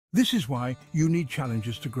This is why you need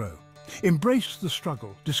challenges to grow. Embrace the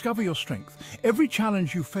struggle, discover your strength. Every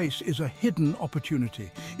challenge you face is a hidden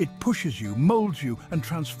opportunity. It pushes you, molds you, and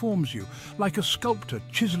transforms you. Like a sculptor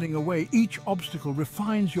chiseling away, each obstacle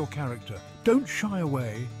refines your character. Don't shy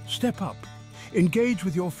away, step up. Engage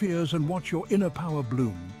with your fears and watch your inner power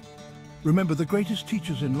bloom. Remember, the greatest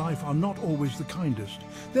teachers in life are not always the kindest.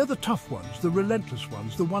 They're the tough ones, the relentless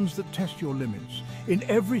ones, the ones that test your limits. In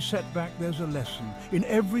every setback, there's a lesson. In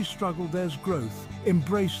every struggle, there's growth.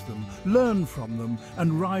 Embrace them, learn from them,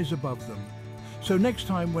 and rise above them. So next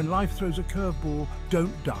time when life throws a curveball,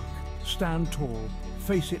 don't duck. Stand tall,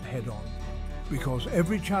 face it head on. Because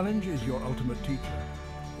every challenge is your ultimate teacher.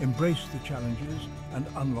 Embrace the challenges and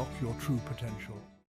unlock your true potential.